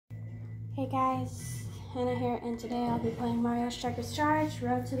Hey guys, Hannah here, and today I'll be playing Mario Strikers Charge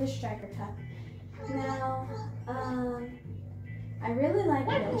Road to the Striker Cup. Now, I really like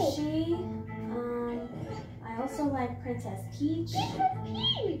Yoshi. I also like Princess Peach,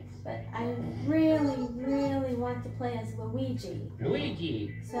 but I really want to play as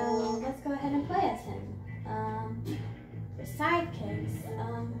Luigi. So let's go ahead and play as him. For sidekicks,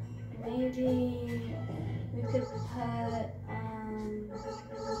 maybe we could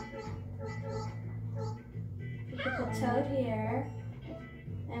put Toad here,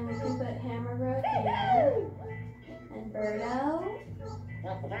 and we can put Hammer Road here, and Birdo.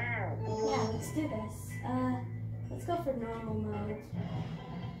 Yeah, let's do this. Let's go for normal mode,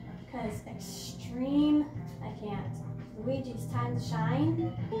 because extreme, I can't. Luigi's time to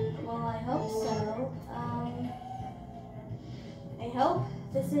shine? Well, I hope so. I hope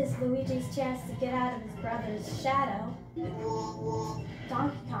this is Luigi's chance to get out of his brother's shadow.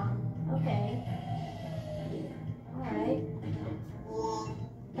 Donkey Kong, okay. Alright.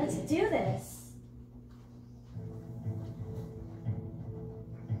 Let's do this.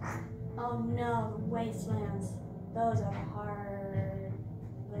 Oh no, the wastelands. Those are hard.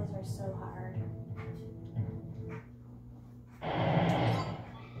 Those are so hard.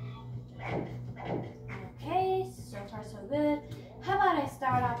 Okay, so far so good. How about I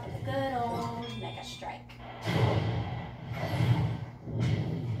start off with a good old Mega Strike?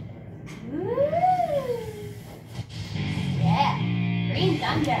 Woo! Yeah, Green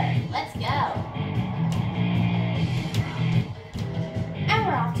Thunder, let's go. And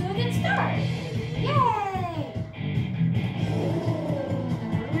we're off to a good start. Yay!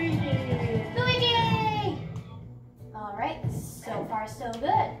 Luigi! All right, so far so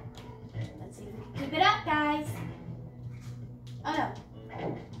good. Let's see if we can keep it up, guys. Oh no.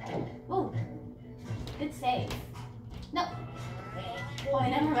 Ooh, good save. No. Oh,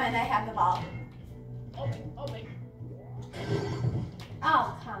 never mind, I have the ball.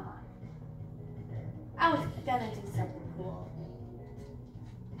 Oh, come on. I was gonna do something cool.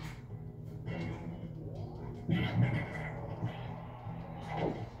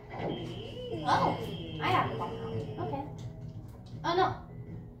 Oh, I have the ball now. Okay. Oh no,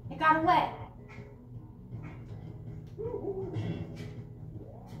 it got away.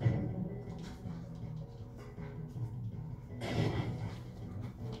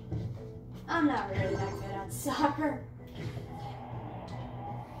 I'm not really that good at soccer.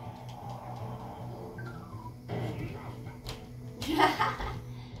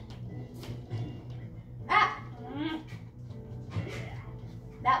 Ah!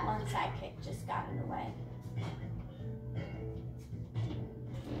 That one sidekick just got in the way.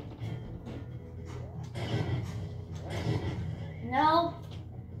 No.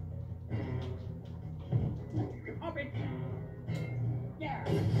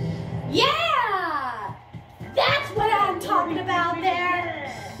 Yeah! That's what I'm talking about there.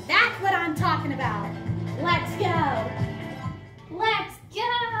 That's what I'm talking about. Let's go. Let's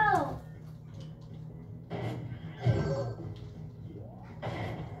go.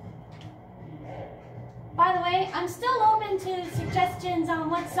 By the way, I'm still open to suggestions on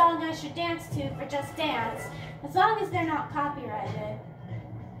what song I should dance to for Just Dance, as long as they're not copyrighted.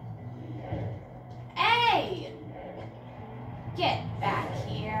 Hey! Get back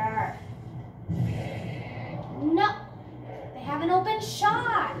here. No, they have an open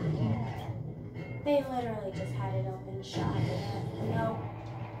shot. They literally just had an open shot. No,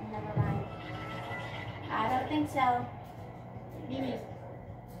 never mind. I don't think so.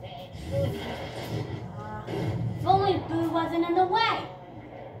 If only Boo wasn't in the way.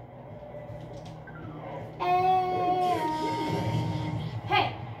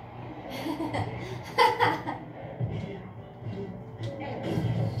 Hey.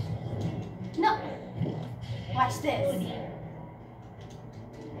 No. Watch this.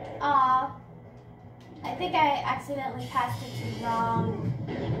 I think I accidentally passed it to wrong.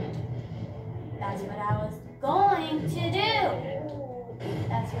 That's what I was going to do.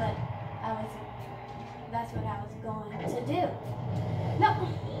 That's what I was going to do. No.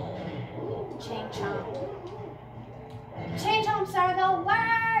 Chain chomp. Chain chomps are the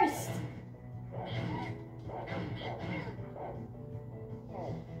worst.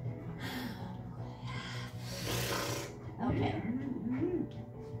 Okay.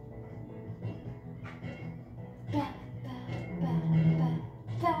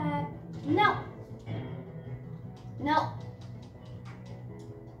 No. No.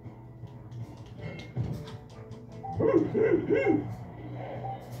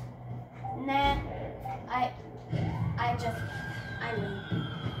 Nah.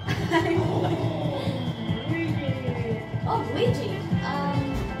 I mean. Oh, Luigi.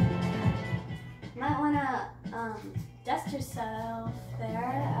 dust herself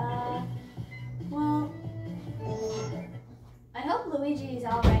there. Well, I hope Luigi is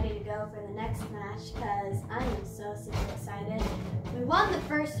all ready to go for the next match because I am so super excited. We won the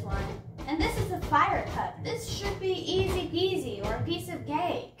first one, and this is the fire cup. This should be easy peasy or a piece of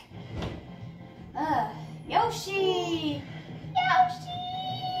cake. Yoshi! Yoshi!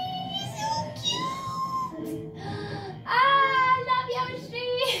 So cute! I love Yoshi!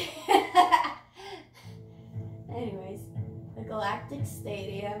 Anyways, the Galactic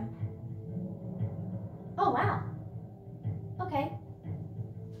Stadium. Oh, wow. Okay.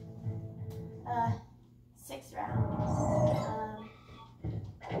 6 rounds.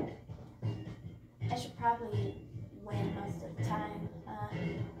 I should probably win most of the time.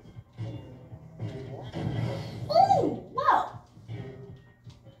 Ooh! Whoa!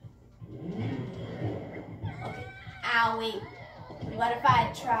 Okay. Owie. What if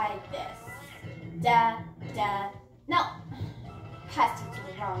I tried this? No. Passed it to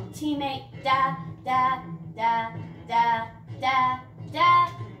the wrong teammate. Da.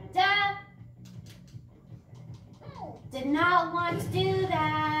 Did not want to do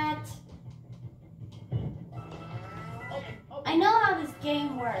that. I know how this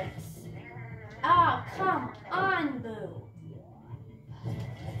game works. Oh, come on, Boo.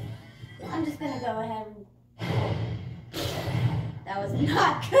 I'm just gonna go ahead and... That was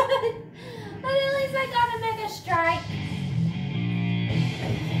not good. But at least I got a Mega Strike.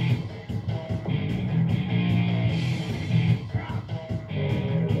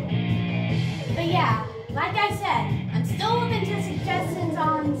 But yeah, like I said, I'm still open to suggestions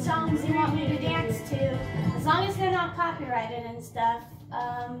on songs you want me to dance to, as long as they're not copyrighted and stuff.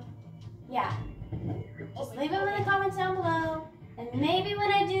 Yeah. Just leave them in the comments down below, and maybe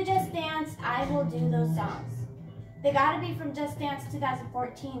when I do Just Dance, I will do those songs. They gotta be from Just Dance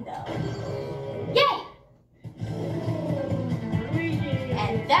 2014 though. Yay!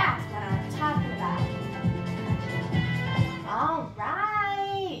 And that's what I'm talking about.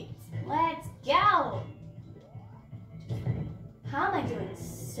 Alright, let's go. How am I doing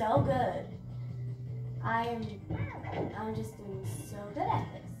so good? I'm just doing so good at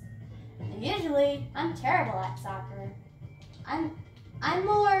this. And usually, I'm terrible at soccer. I'm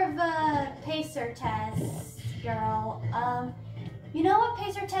more of a pacer test girl. You know what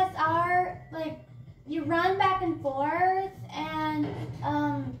pacer tests are? Like, you run back and forth, and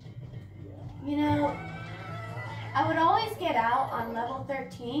you know, I would always get out on level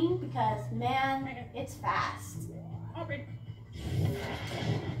 13 because, man, it's fast.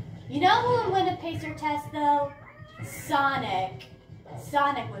 You know who would win a pacer test though? Sonic.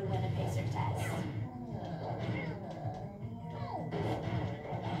 Sonic would win a pacer test.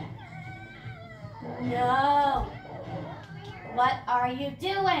 No. What are you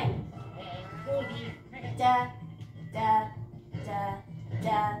doing? Oh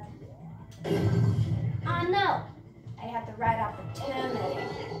no. I have the right opportunity.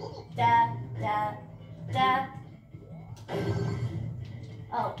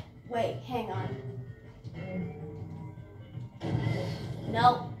 Oh, wait, hang on.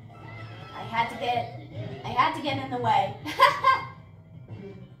 Nope. I had to get in the way.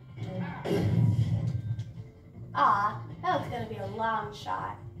 Aw, that was gonna be a long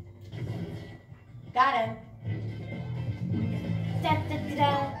shot. Got him.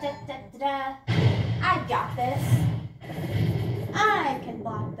 I got this. I can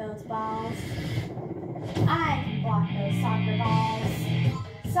block those balls. I can block those soccer balls.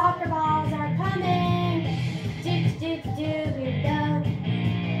 Soccer balls are coming. Here we go.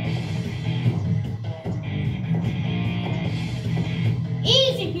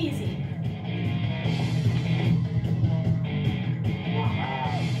 Easy peasy.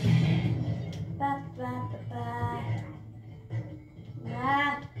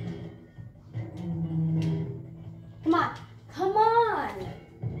 Come on, come on.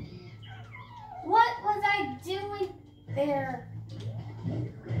 What was I doing there?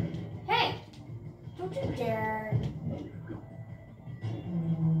 Hey, don't you dare.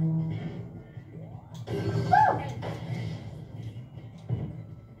 Woo!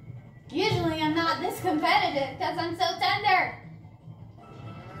 Usually I'm not this competitive because I'm so tender.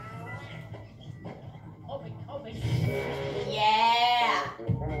 Yeah.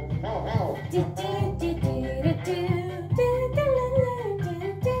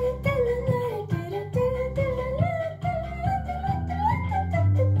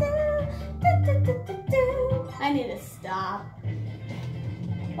 I need to stop.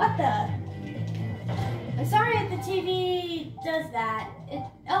 What the? I'm sorry if the TV does that.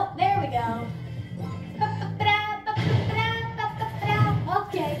 Oh, there we go.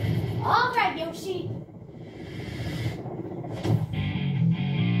 Okay. All right, Yoshi.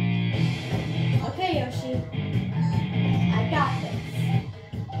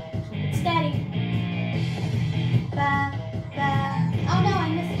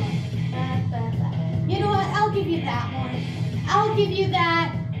 you that one. I'll give you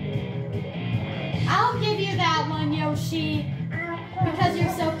that. I'll give you that one, Yoshi. Because you're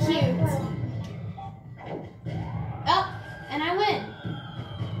so cute. Oh, and I win.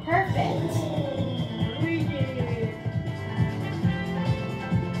 Perfect.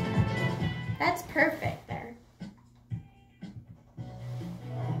 That's perfect there.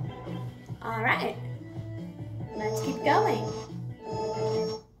 All right. Let's keep going.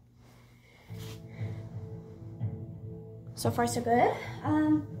 So far, so good.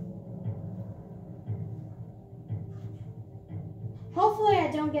 Hopefully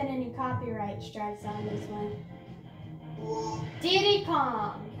I don't get any copyright strikes on this one. Diddy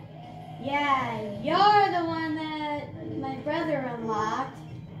Kong. Yeah, you're the one that my brother unlocked.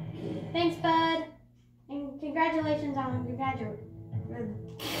 Thanks, bud. And congratulations on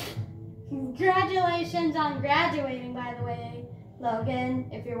graduating, by the way, Logan,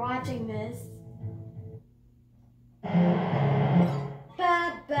 if you're watching this.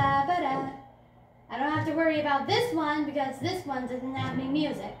 Ba-ba-ba-da. I don't have to worry about this one because this one doesn't have any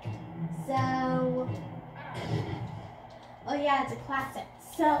music. So, oh yeah, it's a classic.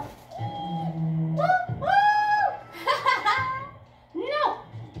 So, woo! No!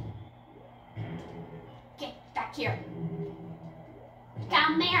 Get back here.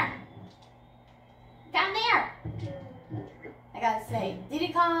 Come there. Come there. I gotta say,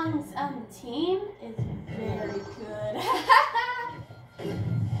 Diddy Kong's team is very good.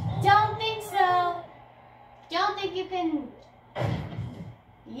 Don't think so. Don't think you can.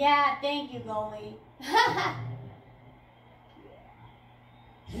 Yeah, thank you, goalie.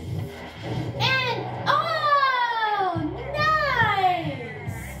 And oh, nice!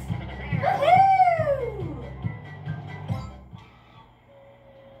 Woohoo!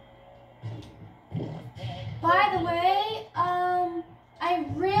 By the way,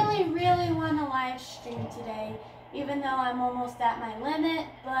 I really want to live stream today, even though I'm almost at my limit,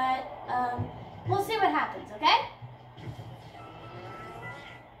 but we'll see what happens, okay?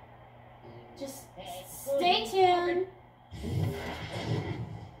 Just stay tuned.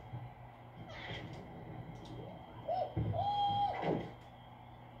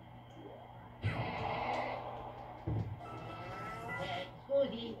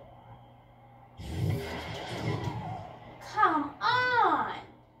 Come on!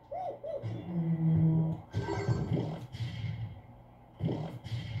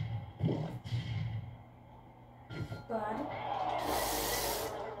 Bud.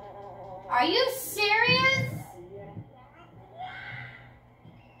 Are you serious?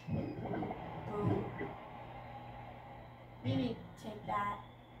 Boom. Mimi, take that.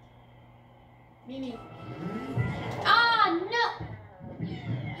 Mimi. Ah, no!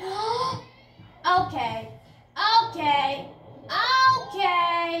 Okay. Okay.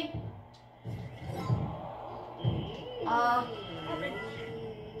 Okay.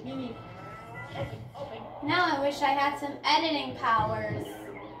 Mimi. Now I wish I had some editing powers.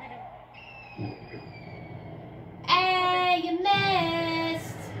 Hey, you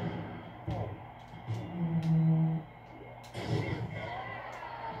missed.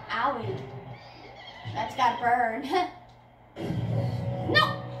 Owie. That's got burn.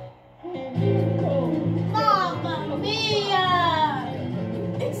 No! Mamma mia!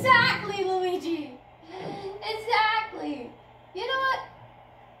 Exactly, Luigi. Exactly. You know what?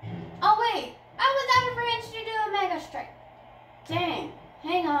 Oh wait, I was out of range to do a Mega Strike. Dang,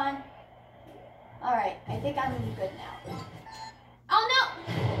 hang on. Alright, I think I'm good now. Oh no!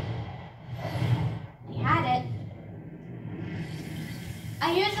 He had it.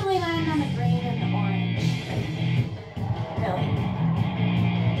 I usually land on the green and the orange. Really.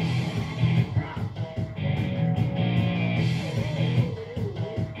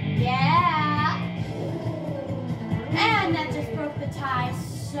 Yeah! And that just broke the tie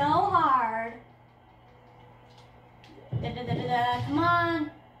so hard. Da-da-da-da-da, come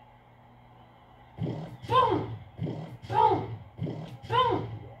on. Boom! Boom! Boom!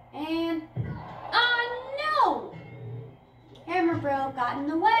 And, oh no! Hammer Bro got in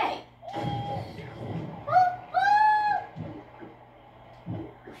the way.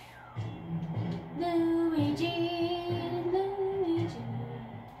 Luigi, Luigi.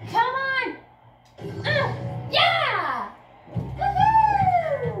 Come on! Yeah!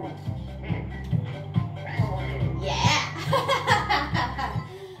 Woohoo! Yeah!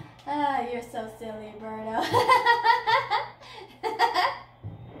 You're so silly, Birdo.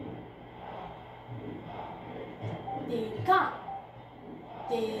 Diddy Kong.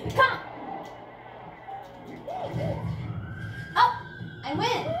 Diddy Kong. Oh, I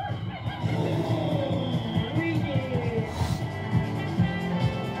win.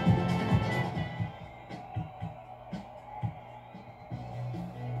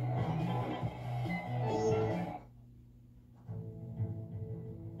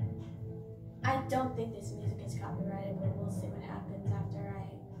 think this music is copyrighted, but we'll see what happens after I,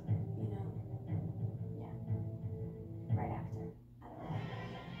 right after. I don't know.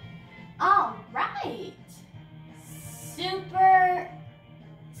 All right.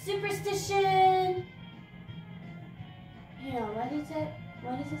 Superstition.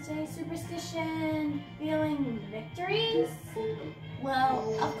 What does it say? Superstition, feeling victories?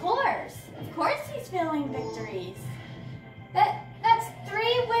 Well, of course he's feeling victories. That's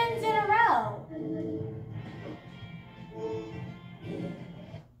 3 wins in a row.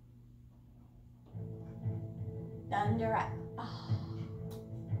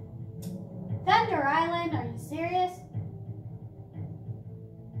 Thunder Island, are you serious?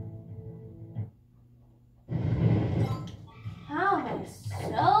 How am I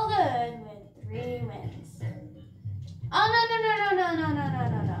so good with 3 wins? Oh,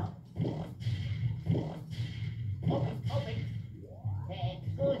 no. Open.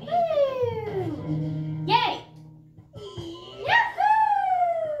 Woo! Yay!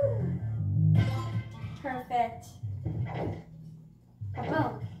 Yahoo! Perfect.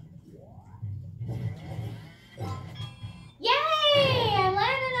 Boom. Yay! I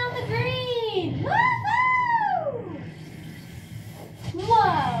landed on the green! Woohoo!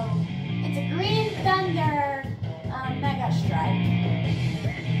 Whoa! It's a green thunder mega strike.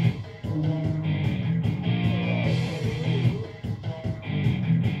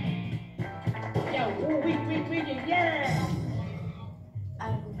 Yeah!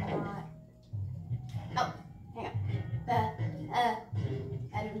 I'm not. Oh, hang on.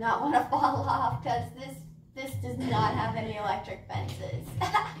 I do not want to fall off because this does not have any electric fences.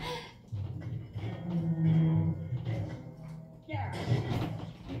 Yeah!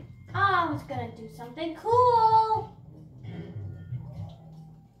 I was gonna do something cool.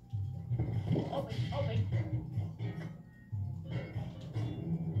 Open.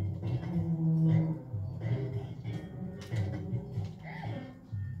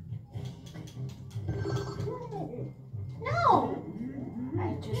 No!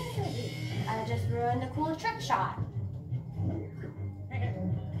 I just ruined a cool trick shot.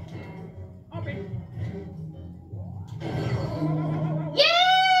 Open.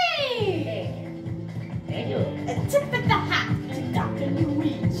 Yay! Thank you. A tip of the hat to Dr.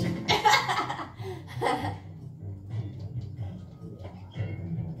 Luigi.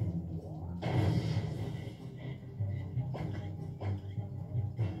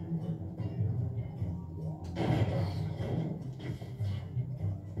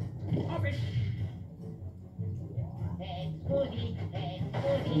 Open. Thanks, Woody.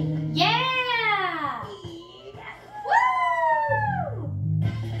 Yeah! Woo!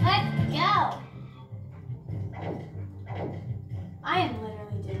 Let's go! I am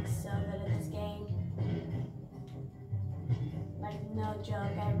literally doing so good at this game. Like, no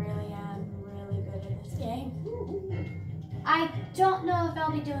joke, I really am really good at this game. I don't know if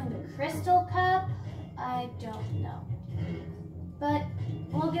I'll be doing the Crystal Cup. I don't know. But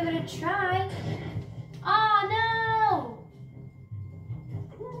we'll give it a try. Oh, no!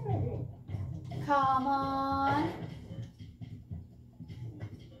 Come on.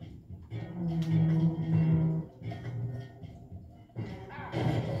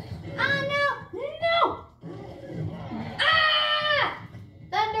 Oh, no! No! Ah!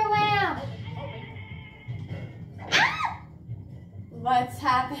 Thunder Wham! Ah! What's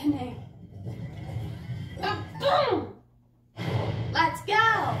happening? Boom! Let's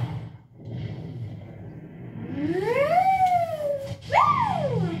go! Woo!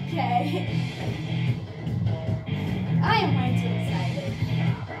 Okay. I am way too excited.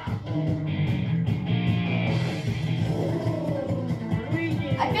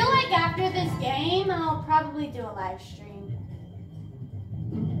 I feel like after this game, I'll probably do a live stream.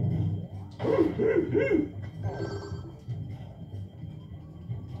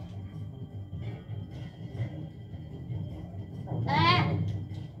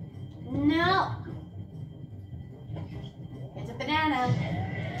 No. It's a banana.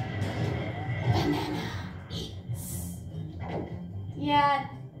 Banana eats. Yeah,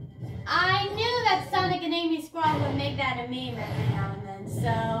 I knew that Sonic and Amy Squad would make that a meme every now and then.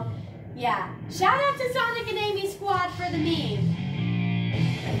 So, yeah. Shout out to Sonic and Amy Squad for the meme.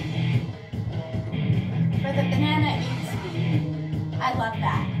 For the banana eats meme. I love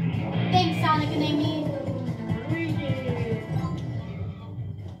that. Thanks, Sonic and Amy.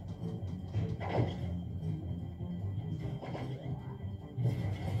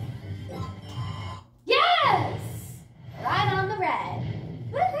 Yes! Right on the red.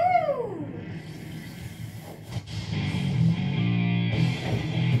 Woohoo!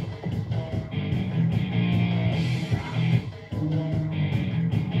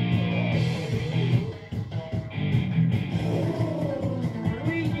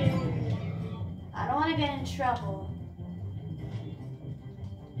 trouble.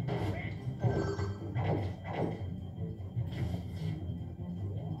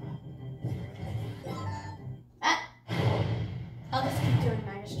 I'll just keep doing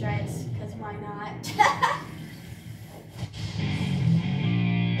Mega Strikes, because why not?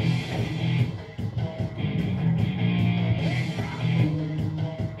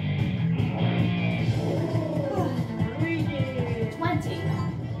 Luigi.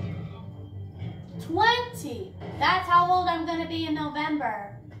 20. That's how old I'm gonna be in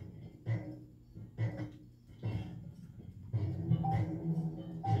November.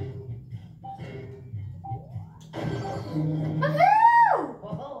 Woohoo!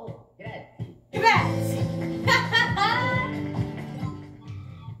 Oh, grazie. Congrats!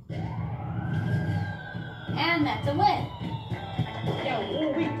 And that's a win. Yo,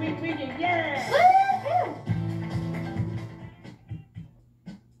 oh, Luigi, yeah. Woohoo!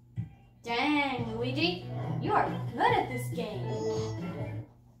 Dang, Luigi, you are good at this game.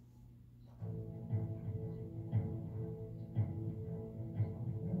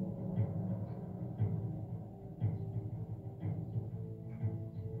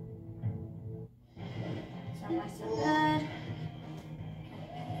 So far, so good.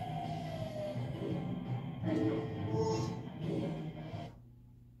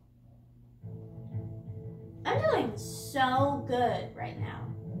 I'm doing so good right now.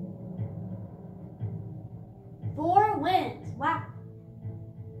 4 wins. Wow.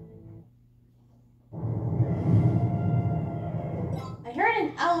 I heard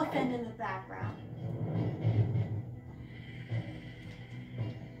an elephant in the background.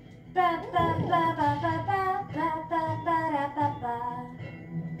 Ba ba ba ba ba ba ba ba ba ba ba.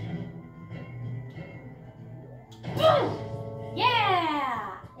 Boom!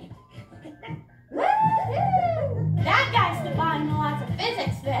 Yeah! Woo-hoo! That guy's defying the laws of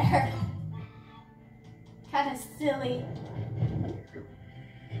physics there. Kind of silly.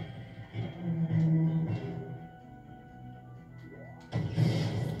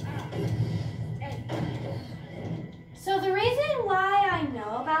 So the reason why I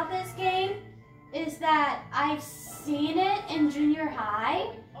know about this game is that I've seen it in junior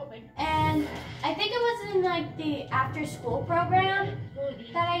high, and I think it was in like the after school program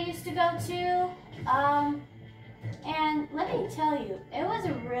that I used to go to. And let me tell you, it was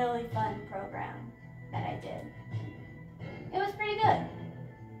a really fun program that I did. It was pretty good.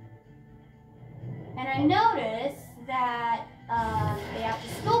 And I noticed that the after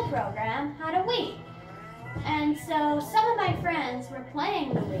school program had a Wii. And so some of my friends were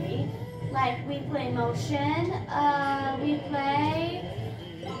playing the Wii. Like we play Motion, we play...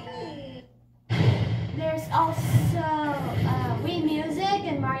 There's also Wii Music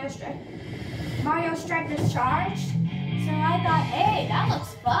and Mario Strikers Charged. So I thought, hey, that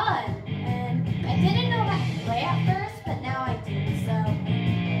looks fun. And I didn't know how to play at first, but now I do. So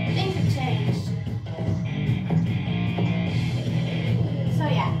things have changed. So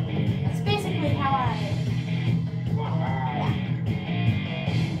yeah, that's basically how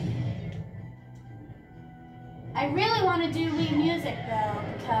I really want to do Wii Music though,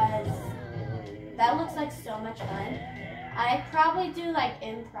 because that looks like so much fun. I'd probably do like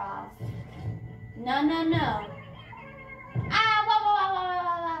improv. No, no, no. Ah, whoa, whoa, whoa, whoa,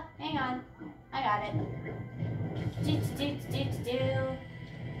 whoa, whoa. Hang on. I got it. Do.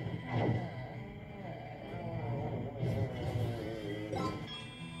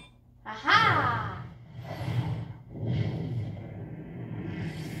 Aha!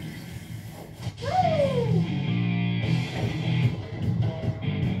 Woo!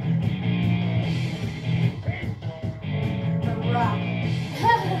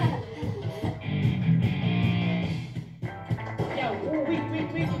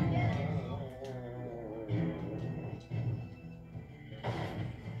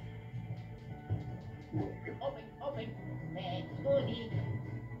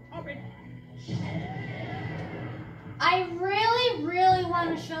 I really, really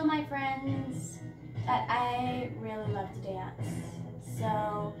want to show my friends that I really love to dance.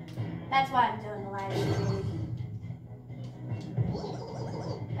 So that's why I'm doing the live stream.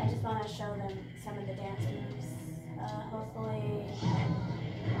 I just want to show them some of the dance moves. Hopefully,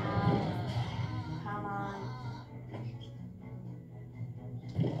 come on.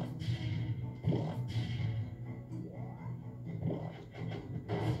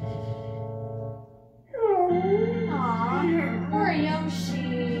 Aw, poor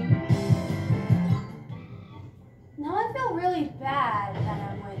Yoshi. Now I feel really bad that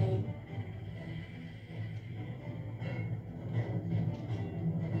I'm winning.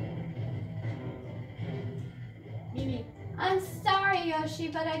 Mimi. I'm sorry, Yoshi. Yoshi,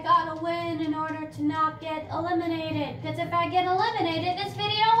 but I gotta win in order to not get eliminated. Because if I get eliminated, this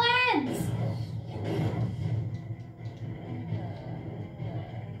video ends.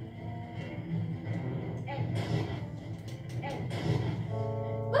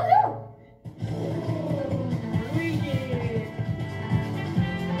 Woohoo!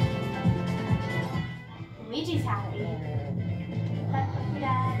 Luigi's happy.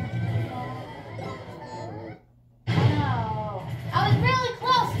 Oh, I was really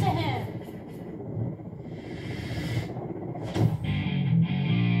close to him.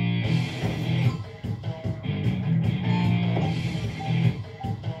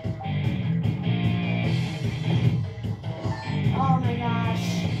 Oh my gosh,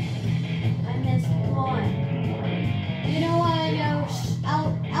 I missed one. You know what, Yosh?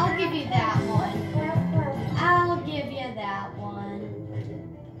 I'll give you that one. I'll give you that one.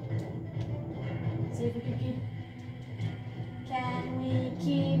 See if we can keep. Can we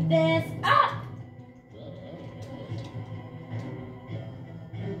keep this up?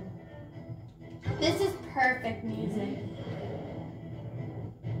 This is perfect music.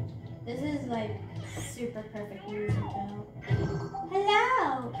 This is like super perfect music though.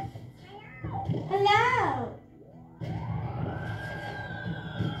 Hello. Hello.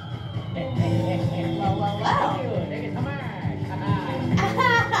 Whoa, whoa, whoa. Thank you so much.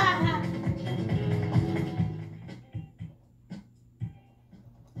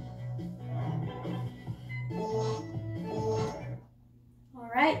 All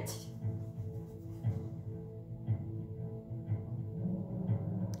right.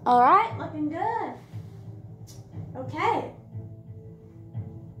 All right, looking good. Okay.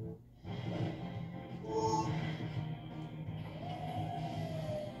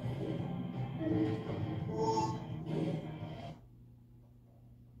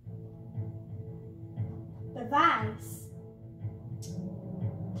 The vice.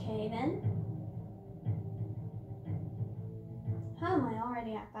 Okay then. How am I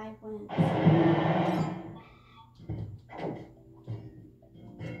already at 5 wins?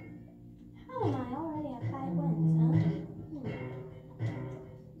 How am I already at 5 wins, huh?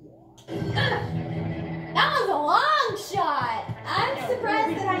 That was a long shot! I'm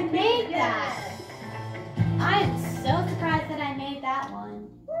surprised that I made that. I'm so surprised that I made that one.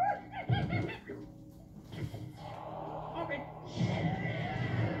 Okay.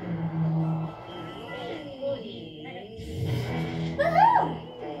 Woohoo!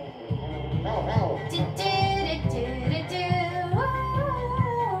 No.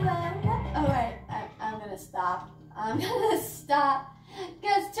 Oh wait, I'm gonna stop. I'm gonna stop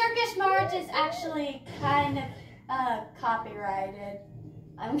because Turkish March is actually kind of copyrighted.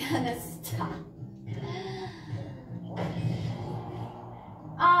 I'm gonna stop.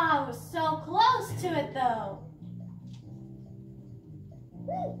 I was so close to it though.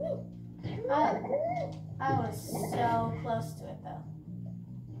 I was so close to it though.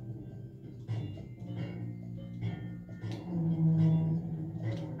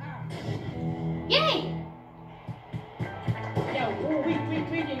 Yay! Yo, we,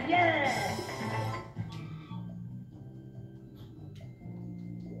 yeah.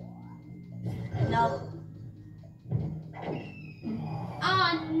 Nope. Oh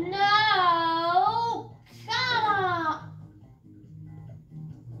no! Come on!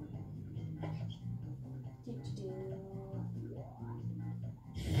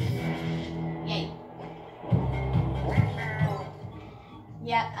 Yay.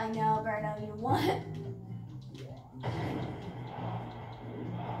 Yep, I know, Berto, you won.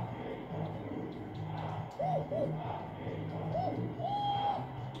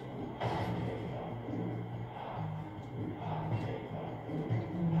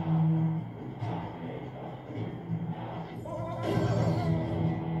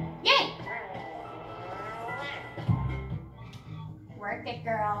 Yay! Work it,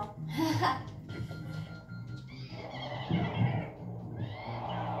 girl.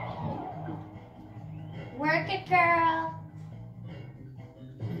 Work it, girl.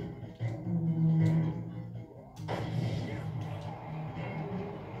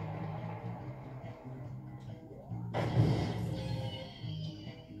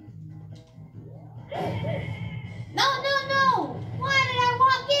 No, no, no! Why did I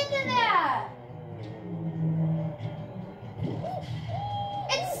walk into that?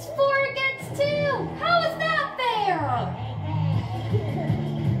 It's 4 against 2! How is that fair?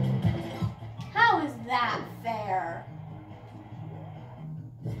 How is that fair?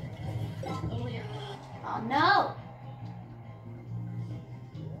 Oh no!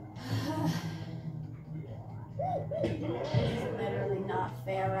 This is literally not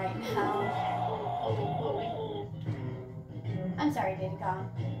fair right now. I'm sorry. Sorry, Diddy Kong.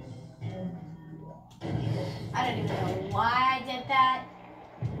 I don't even know why I did that.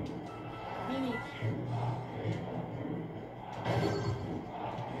 Mimi.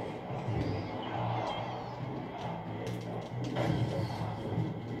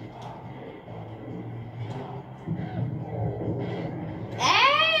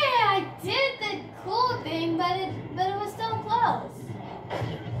 Hey, I did the cool thing, but it was so close.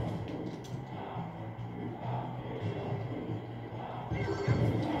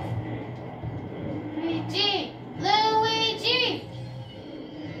 Luigi! Luigi!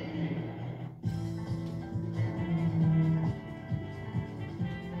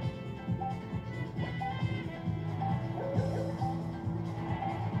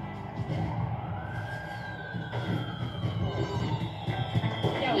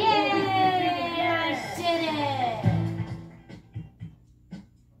 Yo, Yay! I yes. did it!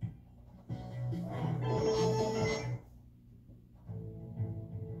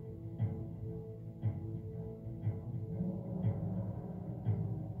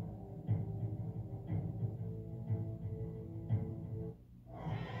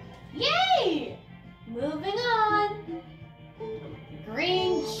 Yay! Moving on.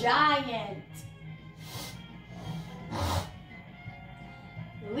 Green Giant.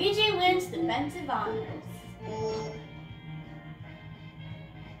 Luigi wins defensive honors.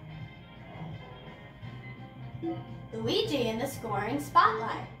 Luigi in the scoring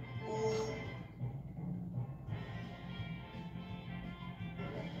spotlight.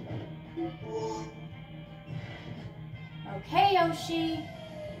 Okay, Yoshi.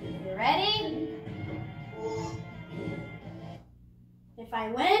 You ready? If I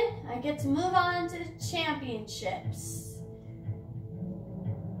win, I get to move on to the championships.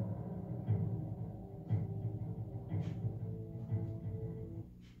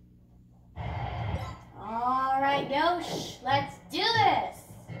 All right, Yosh, let's do this.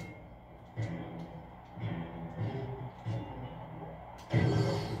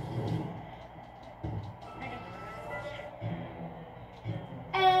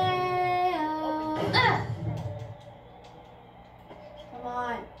 Come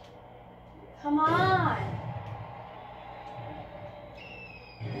on. Come on.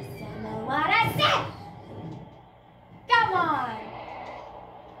 Listen to what I said. Come on.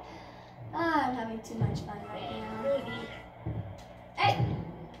 I'm having too much fun right now. Hey,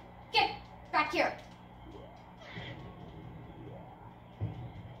 get back here.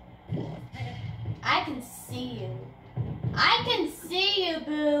 I can see you. I can see you,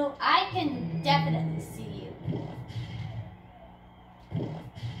 Boo. I can definitely see you.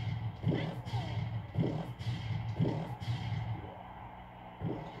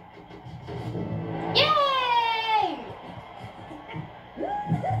 Yay!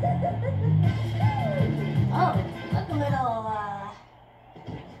 Oh, look a little,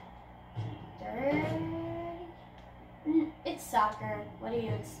 dirty. It's soccer. What do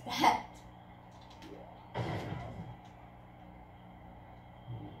you expect?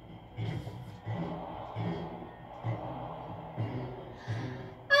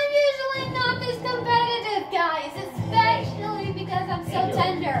 I'm usually not this competitive, guys, especially because I'm so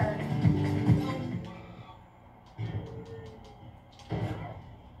tender.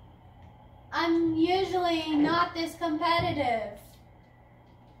 I'm usually not this competitive.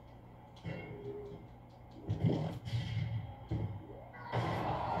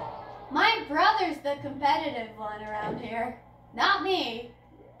 My brother's the competitive one around here, not me.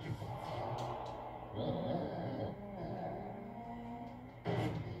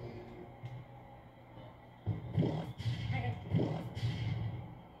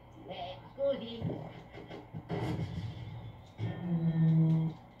 Goody.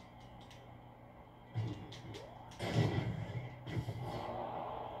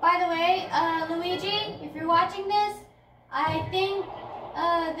 By the way, Luigi, if you're watching this, I think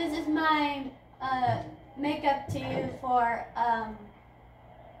this is my makeup to you for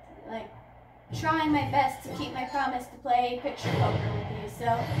like trying my best to keep my promise to play picture poker with you. So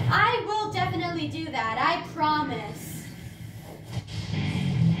I will definitely do that. I promise.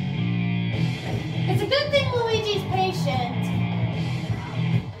 It's a good thing Luigi's patient.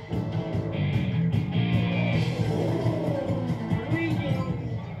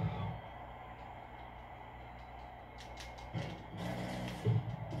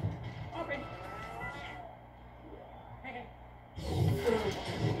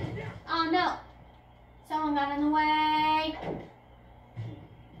 Oh no! Someone got in the way. I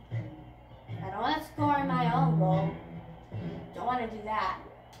don't want to score in my own goal. Don't want to do that.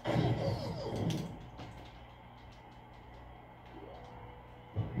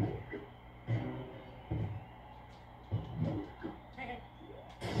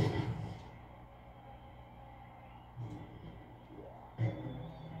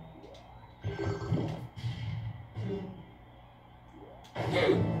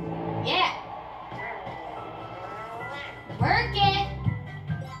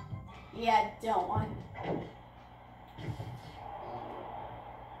 Yeah, I don't want.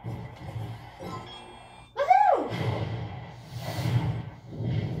 Woohoo!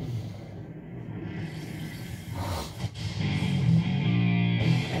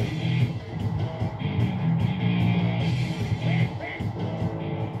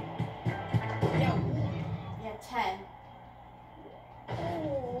 Yeah, 10.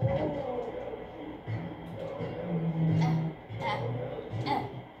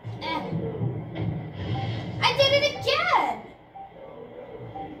 I did it again!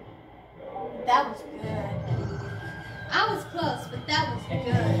 That was good. I was close, but that was good.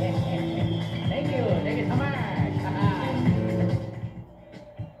 Thank you so much.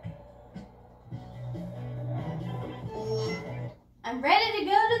 I'm ready to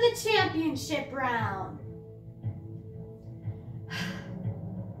go to the championship round.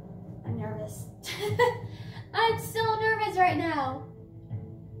 I'm nervous. I'm so nervous right now.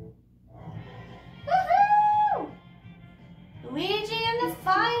 Woohoo! Luigi in the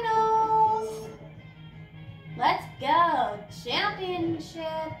finals. Let's go.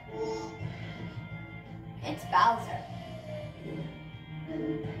 Championship. It's Bowser.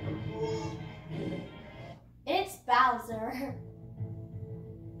 It's Bowser.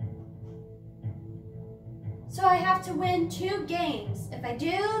 So I have to win 2 games. If I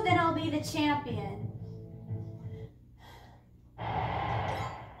do, then I'll be the champion.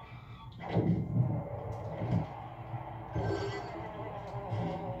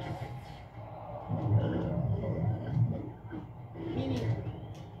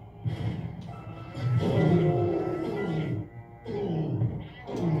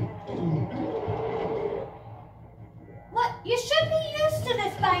 What? You should be used to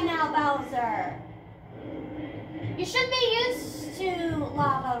this by now, Bowser. You should be used to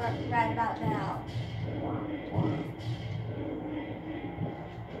lava right about now.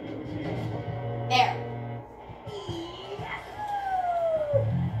 There.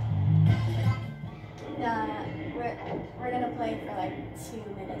 We're gonna play for like 2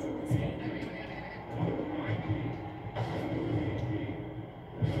 minutes of this game.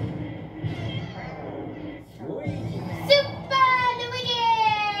 Super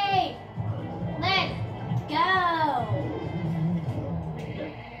Luigi! Let's go!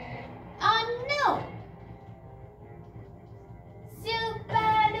 Oh no! Super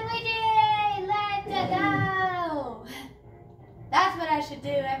Luigi! Let's go! That's what I should do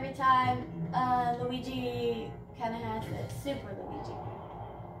every time Luigi kind of has it. Super Luigi.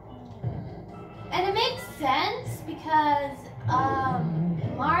 And it makes sense because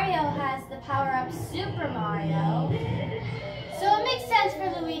Mario has the power-up Super Mario. So it makes sense for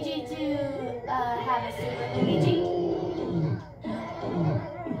Luigi to have a Super Luigi.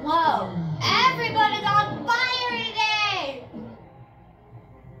 Whoa! Everybody's on fire today!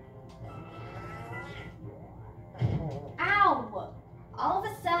 Ow! All of a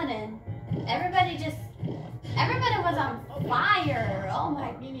sudden, everybody was on fire! Oh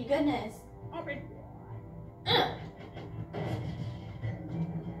my goodness.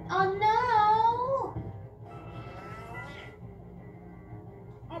 Oh no!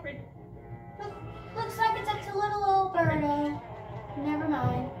 Looks like it's up to little old Birdo. Never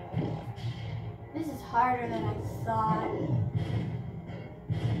mind. This is harder than I thought.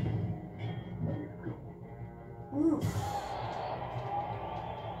 Oof.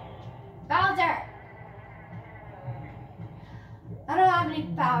 Bowser! I don't have any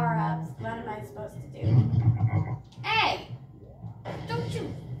power-ups. What am I supposed to do? Hey! Don't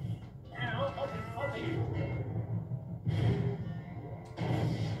you...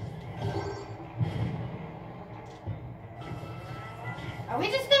 Are we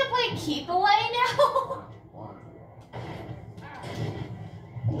just gonna play keep away now?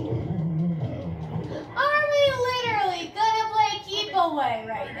 Are we literally gonna play keep away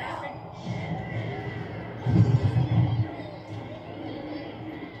right now?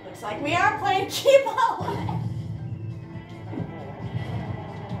 Looks like we are playing keep away.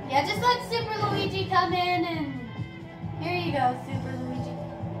 Yeah, just let Super Luigi come in and here you go, Super Luigi.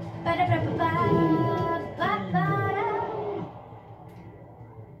 I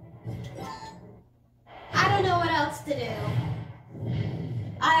don't know what else to do.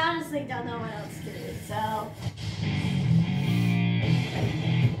 I honestly don't know what else to do, so.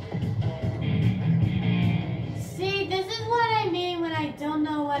 See, this is what I mean when I don't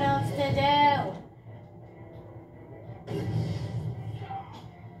know what else to do.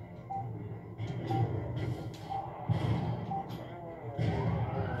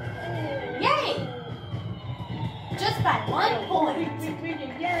 Yay! Just by 1 point.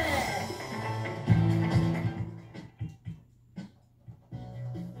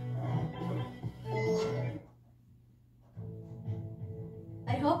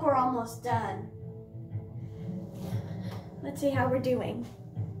 hope we're almost done. Let's see how we're doing.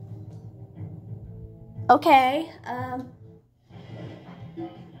 Okay,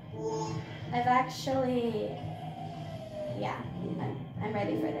 I've actually, yeah, I'm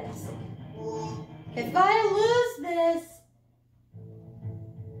ready for this. If I lose this,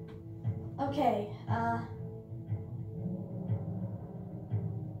 okay,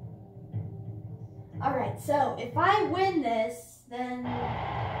 all right, so if I win this, then,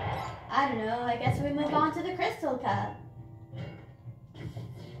 I don't know, I guess we move on to the Crystal Cup.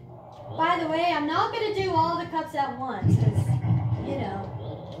 By the way, I'm not going to do all the cups at once, because, you know,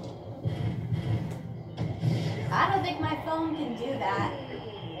 I don't think my phone can do that.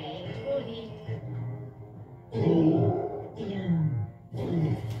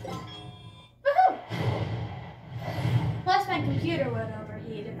 Woohoo! Plus, my computer would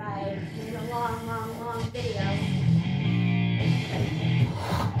overheat if I did a long video.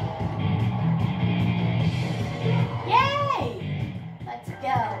 Yay! Let's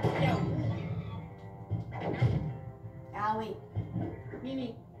go. Owie.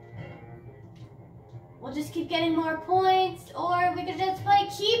 Mimi. We'll just keep getting more points, or we could just play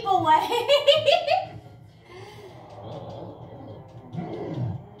keep away.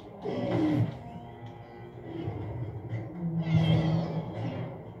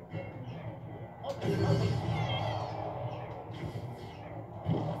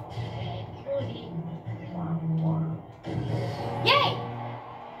 Yay!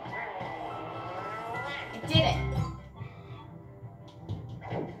 I did it.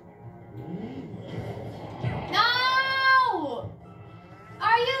 No!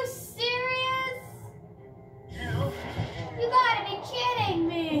 Are you serious? You gotta be kidding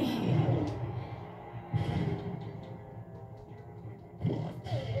me.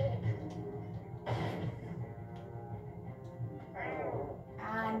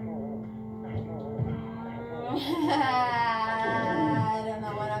 I don't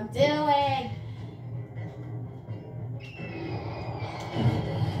know what I'm doing.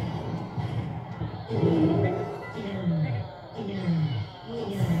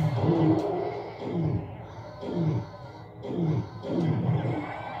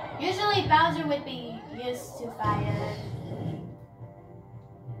 Usually Bowser would be used to fire,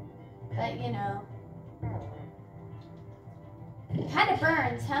 but you know, it kind of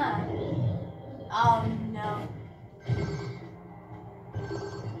burns, huh? Oh no.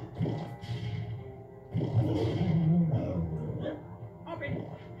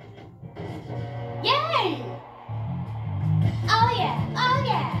 Yay! Oh yeah, oh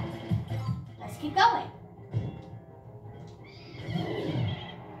yeah. Let's keep going.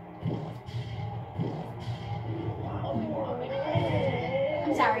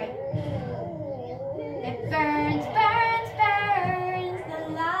 I'm sorry. It burns, burns, burns. The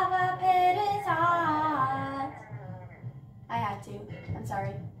lava pit is hot. I had to. I'm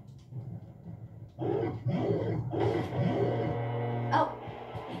sorry. Oh.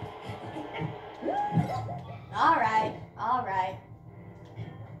 All right, all right.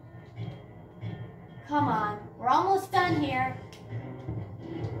 Come on, we're almost done here.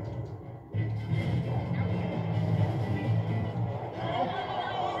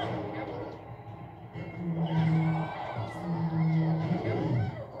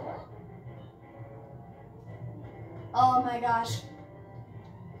 Oh my gosh.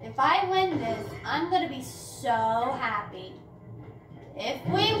 If I win this, I'm gonna be so happy. If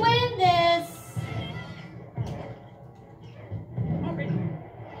we win this,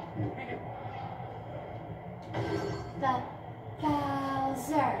 the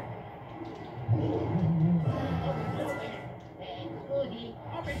Bowser.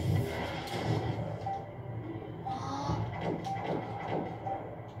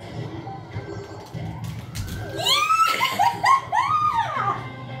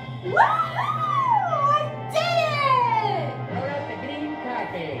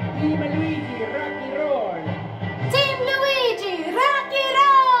 Team Luigi, rock and roll! Team Luigi, rock and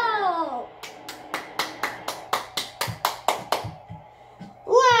roll!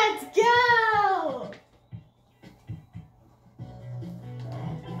 Let's go!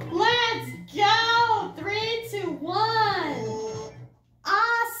 Let's go! 3, 2, 1.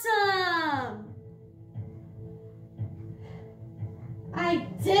 Awesome! I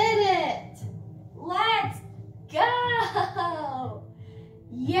did it! Let's go!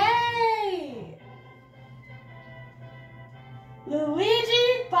 Yay!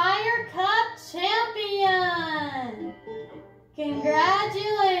 Luigi Fire Cup champion!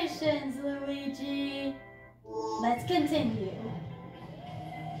 Congratulations, Luigi. Let's continue.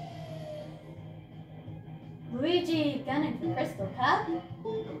 Luigi gunning for Crystal Cup?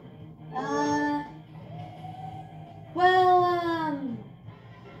 Well,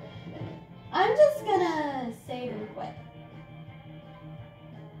 I'm just gonna save and quit.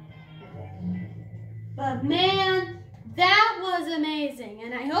 But man, that was amazing,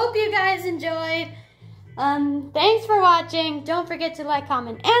 and I hope you guys enjoyed. Thanks for watching. Don't forget to like,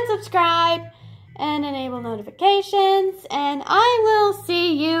 comment, and subscribe, and enable notifications, and I will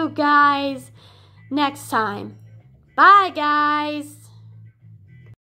see you guys next time. Bye, guys.